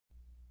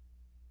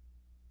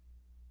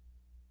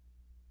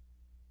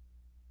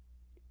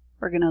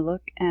We're going to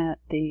look at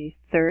the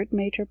third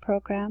major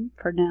program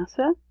for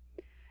NASA,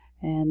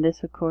 and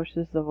this of course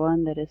is the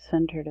one that is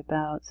centered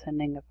about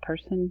sending a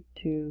person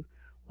to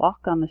walk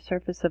on the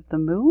surface of the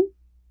moon.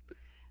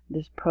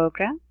 This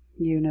program,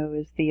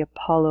 is the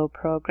Apollo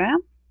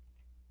program.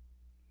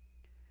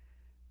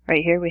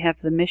 Right here we have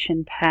the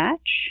mission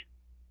patch.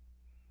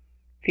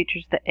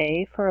 Features the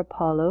A for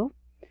Apollo.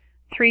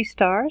 3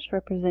 stars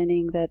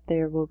representing that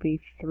there will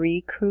be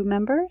 3 crew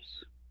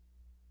members.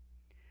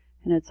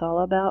 And it's all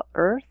about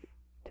Earth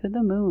to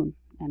the moon,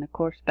 and of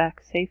course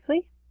back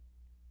safely.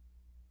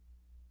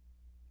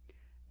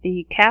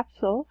 The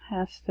capsule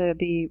has to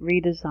be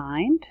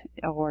redesigned,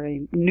 or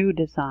a new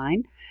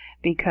design,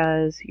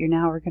 because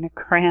now we're going to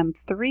cram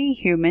 3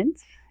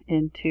 humans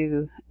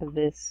into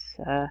this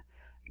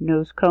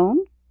nose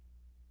cone.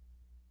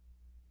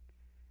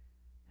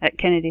 At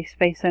Kennedy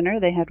Space Center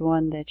they had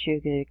one that you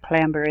could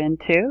clamber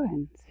into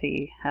and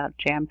see how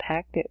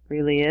jam-packed it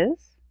really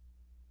is.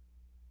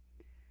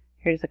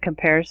 Here's a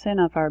comparison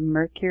of our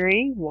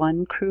Mercury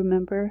 1 crew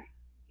member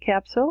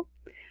capsule,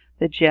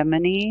 the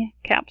Gemini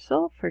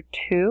capsule for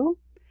 2,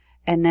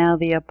 and now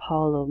the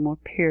Apollo, more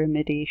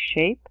pyramid-y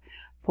shape,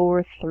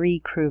 for 3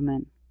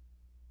 crewmen.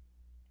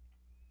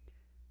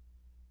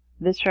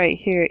 This right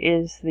here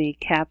is the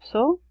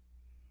capsule.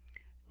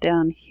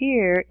 Down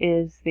here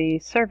is the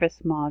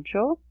service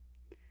module,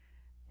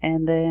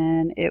 and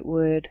then it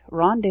would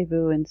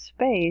rendezvous in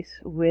space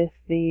with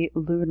the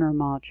lunar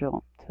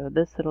module. So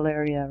this little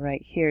area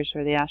right here is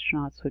where the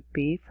astronauts would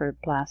be for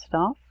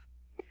blastoff.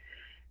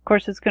 Of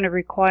course, it's going to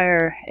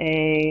require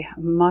a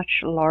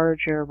much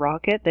larger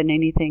rocket than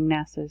anything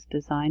NASA's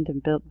designed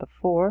and built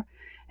before,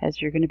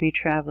 as you're going to be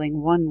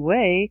traveling one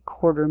way,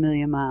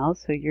 250,000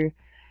 miles, so you're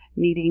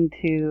needing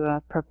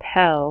to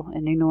propel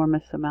an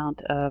enormous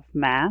amount of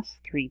mass,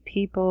 3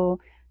 people,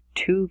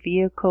 2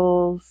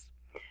 vehicles,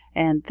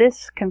 and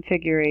this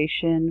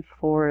configuration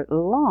for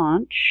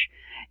launch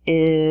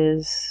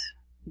is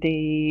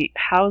the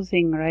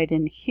housing right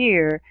in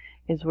here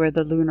is where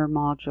the lunar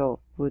module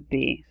would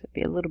be. So it'd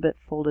be a little bit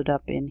folded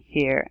up in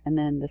here, and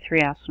then the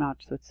 3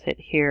 astronauts would sit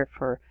here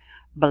for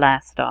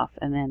blastoff,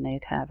 and then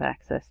they'd have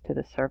access to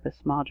the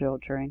service module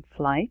during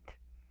flight.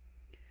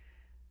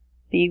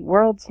 The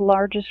world's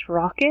largest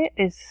rocket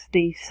is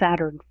the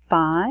Saturn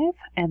V,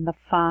 and the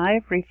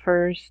 5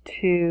 refers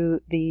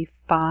to the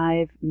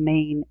 5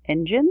 main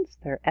engines.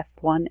 They're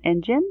F1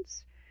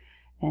 engines.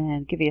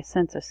 And give you a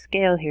sense of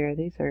scale here,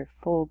 these are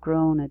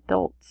full-grown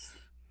adults.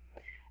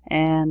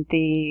 And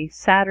the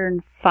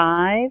Saturn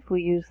V,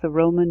 we use the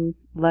Roman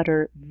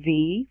letter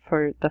V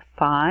for the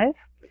 5.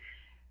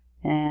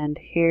 And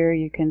here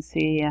you can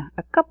see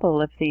a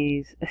couple of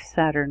these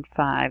Saturn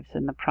V's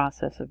in the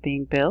process of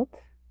being built.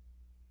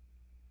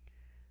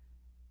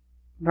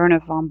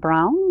 Wernher von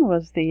Braun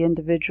was the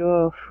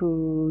individual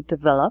who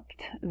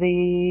developed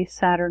the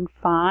Saturn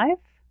V.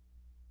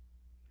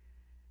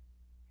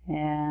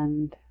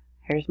 And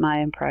here's my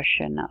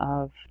impression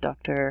of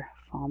Dr.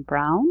 von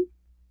Braun.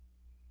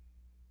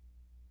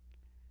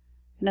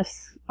 In a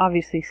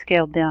obviously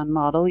scaled down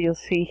model, you'll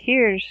see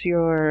here's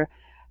your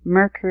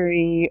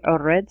Mercury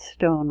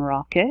Redstone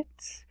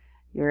rockets,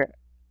 your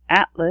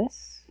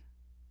Atlas,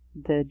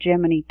 the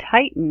Gemini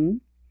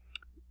Titan.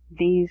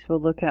 These we'll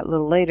look at a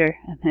little later,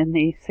 and then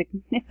the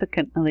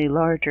significantly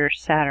larger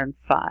Saturn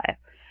V,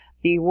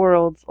 the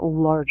world's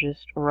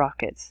largest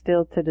rocket,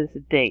 still to this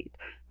date,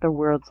 the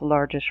world's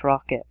largest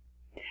rocket.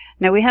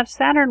 Now we have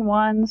Saturn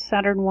 1s,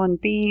 Saturn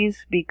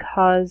 1Bs,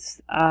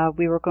 because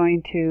we were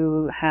going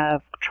to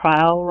have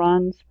trial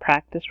runs,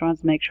 practice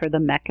runs, make sure the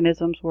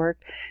mechanisms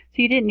worked.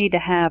 So you didn't need to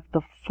have the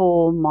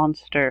full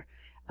monster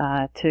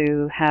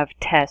to have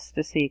tests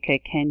to see, okay,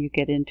 can you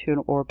get into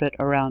an orbit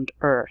around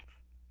Earth?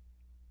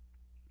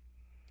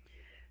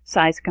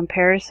 Size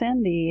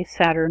comparison, the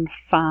Saturn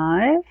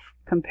V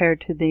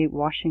compared to the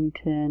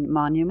Washington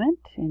Monument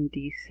in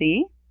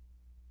DC.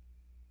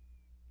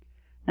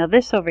 Now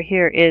this over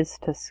here is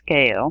to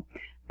scale,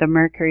 the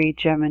Mercury,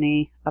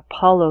 Gemini,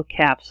 Apollo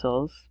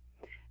capsules,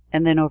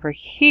 and then over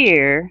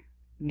here,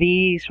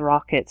 these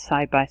rockets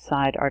side by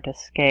side are to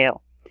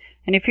scale.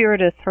 And if you were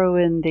to throw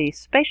in the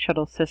space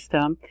shuttle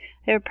system,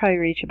 it would probably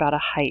reach about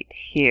a height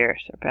here,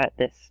 so about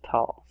this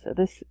tall. So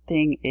this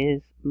thing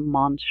is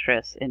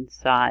monstrous in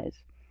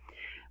size.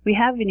 We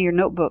have in your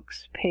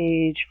notebooks,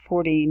 page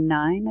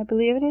 49, I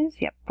believe it is.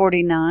 Yep,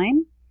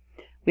 49.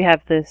 We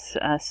have this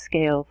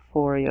scale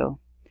for you.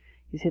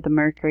 You see the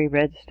Mercury,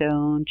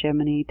 Redstone,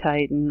 Gemini,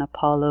 Titan,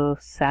 Apollo,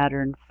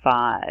 Saturn V.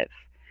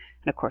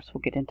 And of course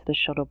we'll get into the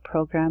shuttle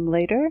program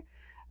later,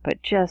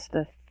 but just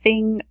a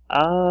thing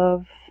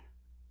of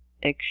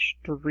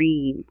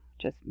extreme,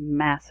 just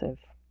massive.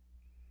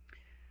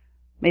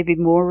 Maybe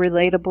more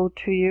relatable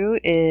to you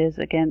is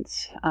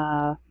against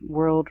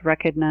world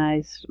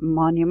recognized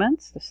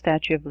monuments. The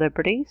Statue of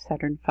Liberty,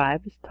 Saturn V,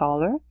 is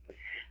taller.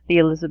 The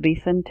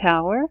Elizabethan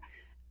Tower,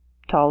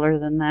 taller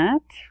than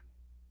that.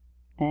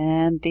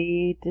 And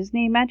the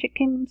Disney Magic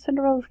Kingdom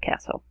Cinderella's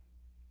Castle.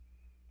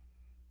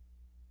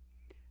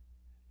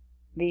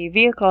 The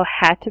vehicle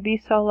had to be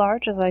so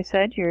large, as I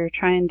said. You're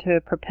trying to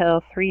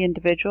propel 3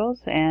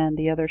 individuals and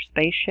the other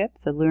spaceship,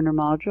 the lunar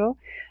module,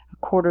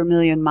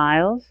 250,000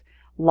 miles.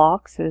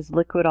 LOX is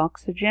liquid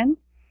oxygen.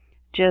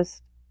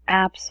 Just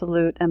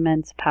absolute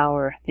immense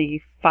power.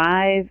 The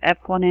 5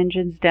 F1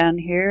 engines down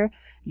here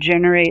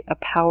generate a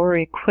power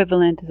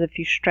equivalent as if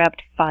you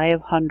strapped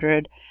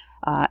 500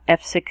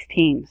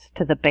 F-16s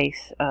to the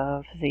base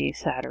of the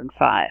Saturn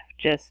V.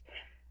 Just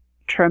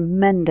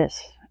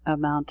tremendous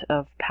amount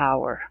of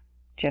power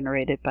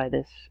generated by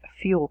this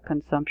fuel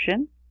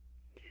consumption.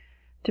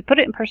 To put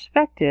it in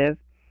perspective,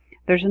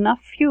 there's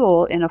enough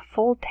fuel in a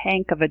full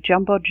tank of a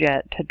jumbo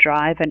jet to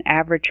drive an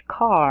average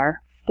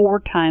car 4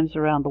 times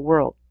around the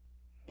world.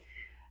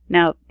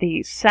 Now,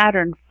 the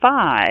Saturn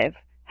V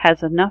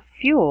has enough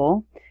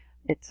fuel.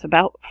 It's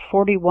about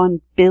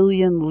 41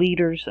 billion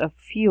liters of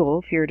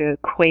fuel, if you were to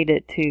equate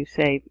it to,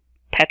 say,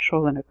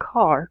 petrol in a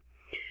car.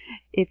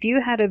 If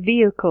you had a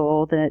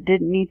vehicle that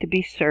didn't need to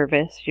be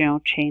serviced,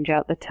 change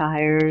out the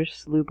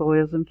tires, lube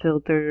oils and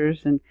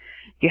filters, and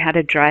you had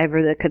a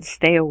driver that could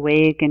stay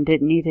awake and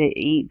didn't need to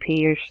eat,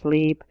 pee, or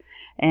sleep,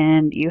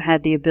 and you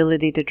had the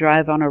ability to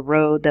drive on a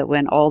road that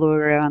went all the way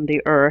around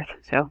the Earth,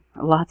 so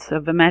lots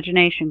of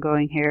imagination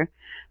going here,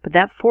 but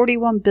that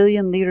 41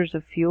 billion liters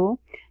of fuel,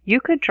 you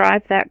could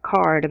drive that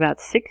car at about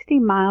 60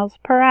 miles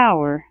per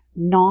hour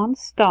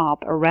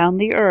non-stop around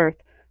the Earth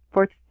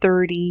for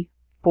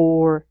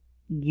 34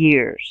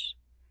 years.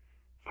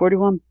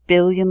 41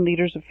 billion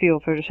liters of fuel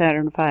for the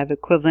Saturn V,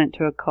 equivalent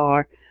to a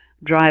car,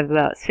 drive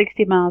about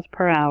 60 miles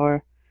per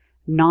hour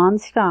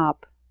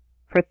non-stop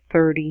for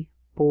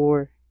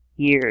 34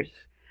 years.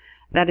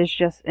 That is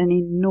just an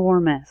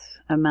enormous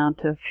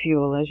amount of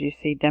fuel, as you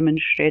see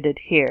demonstrated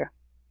here.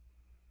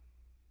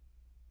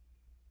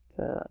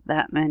 So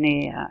that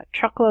many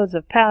truckloads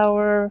of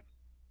power,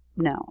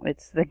 no,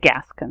 it's the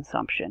gas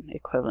consumption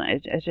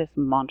equivalent. It's just a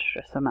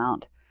monstrous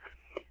amount.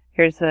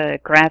 Here's a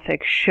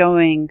graphic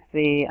showing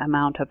the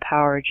amount of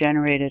power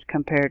generated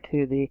compared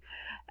to the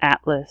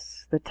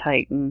Atlas, the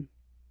Titan,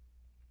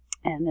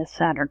 and the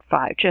Saturn V.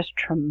 Just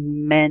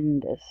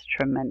tremendous,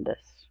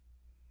 tremendous.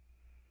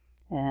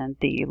 And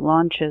the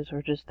launches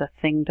were just a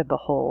thing to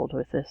behold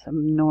with this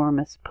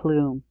enormous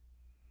plume.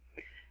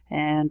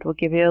 And we'll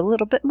give you a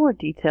little bit more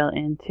detail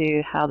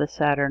into how the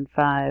Saturn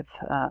V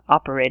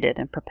operated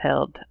and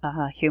propelled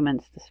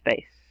humans to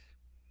space.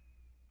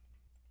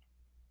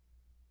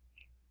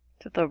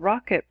 So the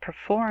rocket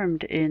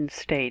performed in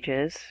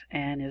stages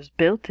and is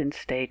built in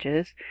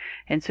stages,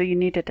 and so you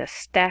needed to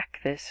stack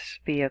this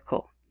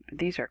vehicle.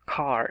 These are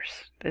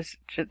cars. This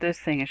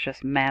thing is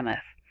just mammoth.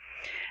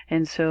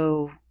 And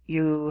so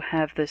you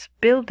have this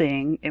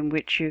building in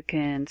which you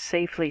can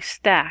safely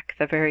stack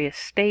the various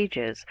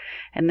stages,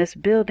 and this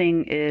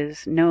building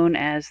is known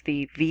as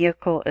the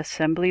Vehicle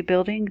Assembly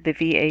Building, the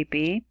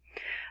VAB.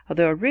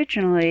 Although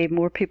originally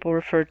more people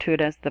referred to it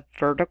as the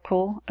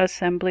vertical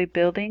assembly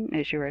building,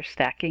 as you are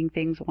stacking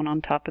things one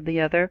on top of the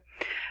other.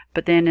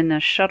 But then in the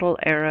shuttle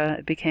era,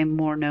 it became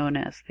more known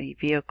as the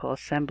vehicle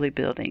assembly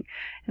building.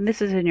 And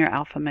this is in your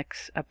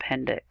AlphaMix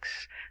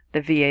appendix,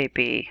 the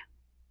VAB.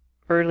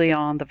 Early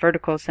on, the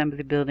vertical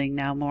assembly building,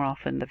 now more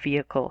often the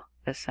vehicle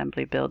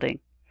assembly building.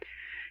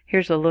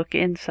 Here's a look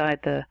inside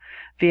the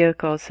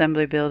vehicle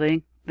assembly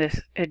building.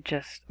 This is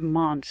just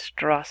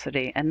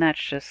monstrosity, and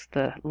that's just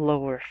the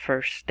lower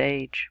first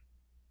stage.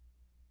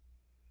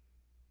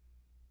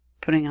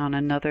 Putting on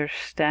another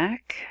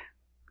stack,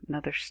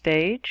 another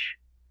stage,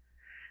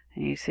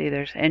 and you see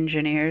there's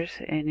engineers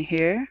in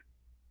here.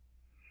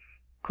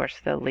 Of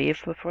course, they'll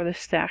leave before the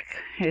stack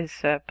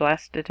is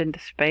blasted into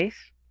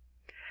space.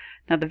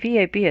 Now the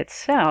VAB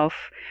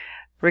itself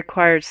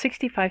required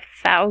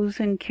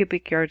 65,000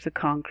 cubic yards of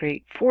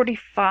concrete,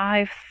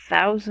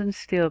 45,000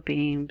 steel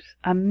beams,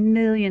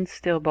 1,000,000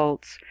 steel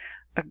bolts,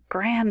 a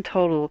grand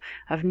total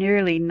of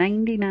nearly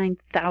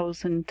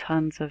 99,000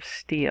 tons of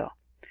steel,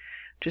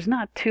 which is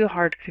not too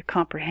hard to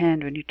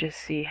comprehend when you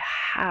just see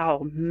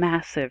how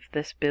massive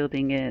this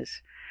building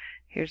is.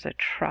 Here's a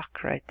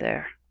truck right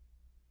there.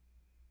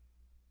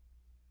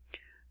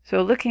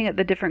 So looking at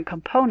the different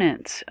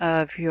components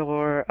of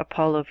your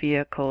Apollo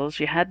vehicles,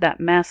 you had that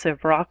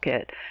massive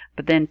rocket,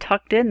 but then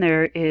tucked in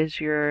there is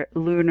your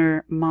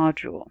lunar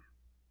module.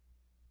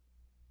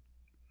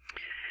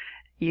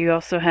 You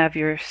also have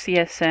your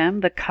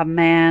CSM, the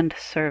Command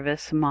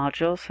Service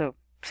Module. So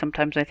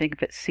sometimes I think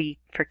of it C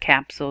for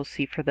capsule,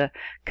 C for the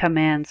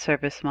Command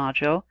Service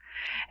Module.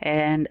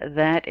 And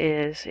that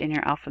is in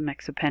your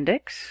AlphaMix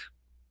appendix.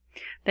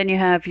 Then you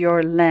have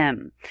your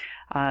LEM.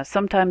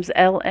 Sometimes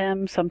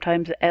LM,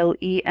 sometimes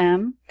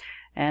LEM,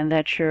 and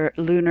that's your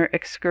Lunar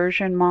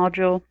Excursion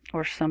Module,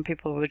 or some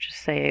people would just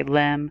say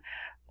LEM,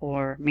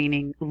 or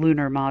meaning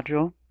Lunar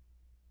Module.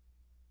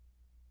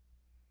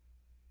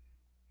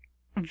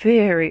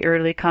 Very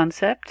early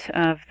concept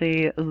of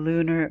the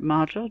Lunar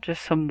Module,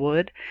 just some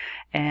wood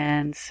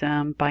and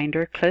some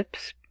binder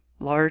clips,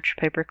 large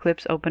paper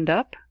clips opened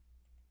up.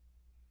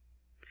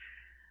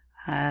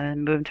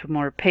 and move to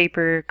more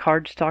paper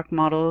cardstock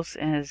models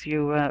as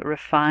you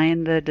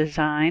refine the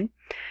design.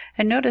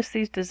 And notice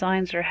these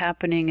designs are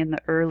happening in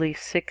the early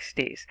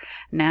 60s.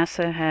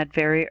 NASA had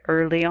very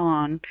early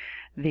on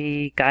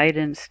the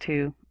guidance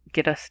to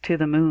get us to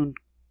the moon.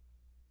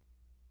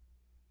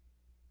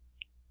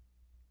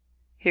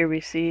 Here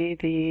we see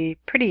the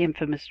pretty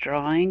infamous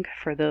drawing,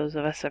 for those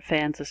of us who are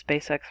fans of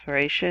space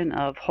exploration,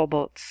 of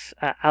Humboldt's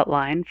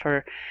outline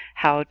for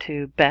how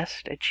to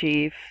best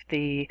achieve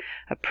the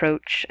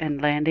approach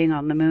and landing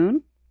on the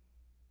moon.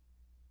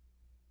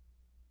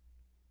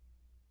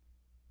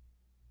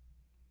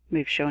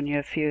 We've shown you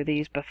a few of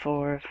these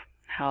before of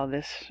how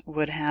this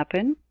would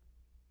happen.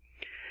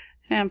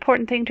 An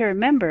important thing to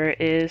remember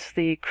is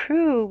the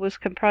crew was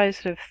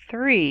comprised of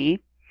 3,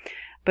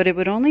 but it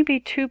would only be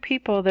 2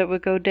 people that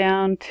would go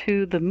down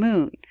to the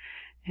moon.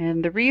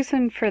 And the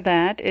reason for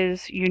that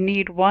is you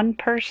need 1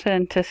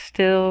 person to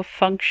still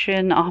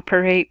function,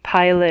 operate,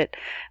 pilot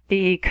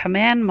the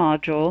command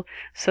module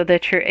so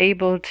that you're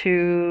able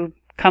to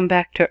come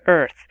back to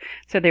Earth.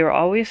 So they were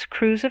always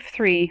crews of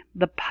 3.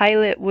 The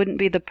pilot wouldn't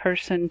be the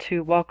person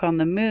to walk on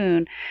the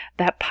moon.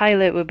 That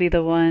pilot would be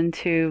the one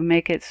to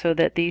make it so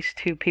that these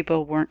 2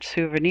 people weren't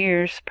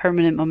souvenirs,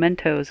 permanent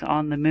mementos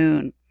on the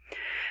moon.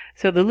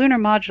 So the lunar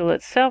module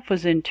itself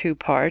was in 2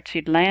 parts.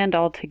 You'd land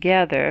all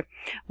together.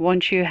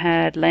 Once you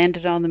had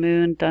landed on the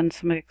moon, done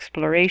some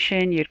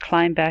exploration, you'd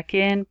climb back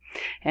in.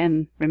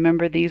 And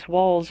remember, these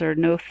walls are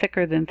no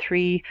thicker than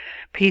 3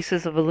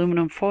 pieces of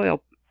aluminum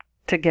foil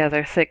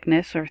together,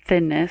 thickness or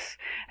thinness.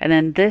 And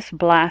then this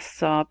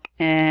blasts up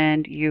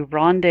and you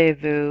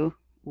rendezvous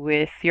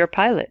with your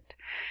pilot.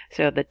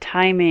 So the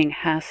timing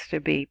has to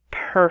be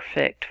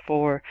perfect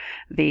for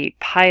the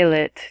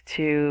pilot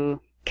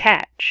to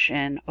catch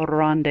and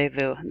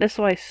rendezvous. This is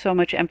why so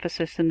much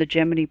emphasis in the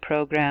Gemini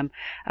program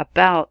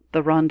about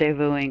the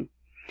rendezvousing.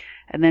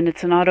 And then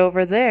it's not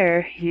over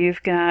there.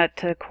 You've got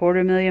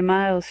 250,000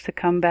 miles to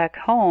come back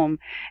home,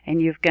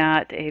 and you've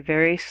got a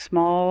very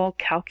small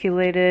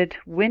calculated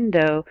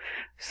window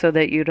so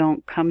that you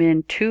don't come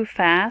in too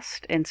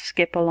fast and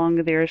skip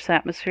along the Earth's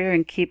atmosphere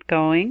and keep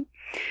going.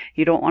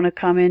 You don't want to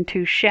come in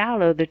too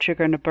shallow that you're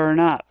going to burn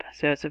up.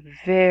 So it's a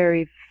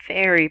very,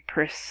 very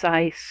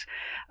precise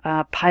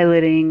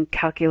piloting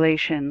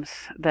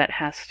calculations that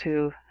has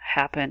to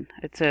happen.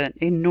 It's an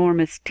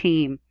enormous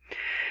team.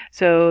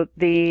 So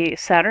the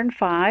Saturn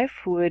V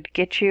would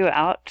get you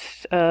out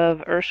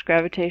of Earth's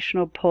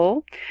gravitational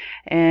pull,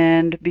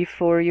 and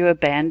before you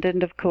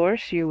abandoned, of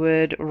course, you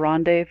would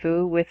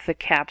rendezvous with the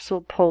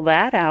capsule, pull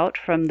that out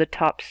from the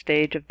top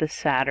stage of the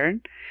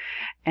Saturn,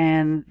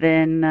 and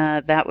then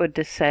that would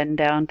descend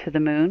down to the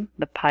moon.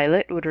 The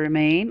pilot would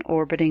remain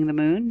orbiting the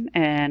moon,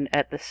 and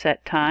at the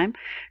set time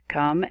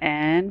come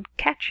and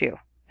catch you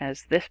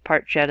as this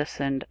part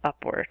jettisoned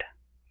upward.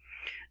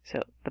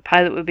 So the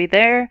pilot would be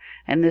there,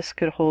 and this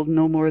could hold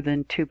no more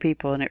than 2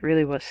 people, and it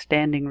really was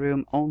standing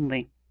room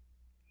only.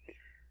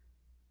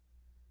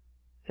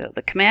 So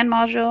the command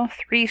module,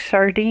 3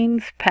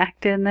 sardines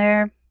packed in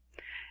there,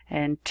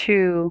 and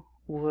 2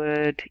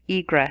 would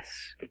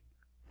egress,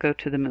 go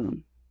to the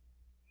moon.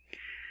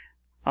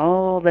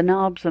 All the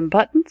knobs and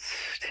buttons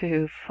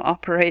to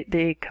operate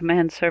the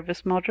command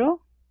service module.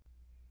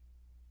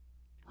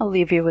 I'll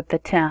leave you with the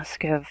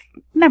task of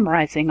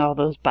memorizing all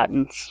those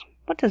buttons.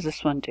 What does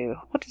this one do?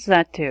 What does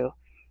that do?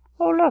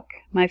 Oh, look,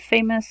 my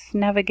famous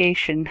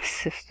navigation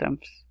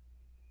systems.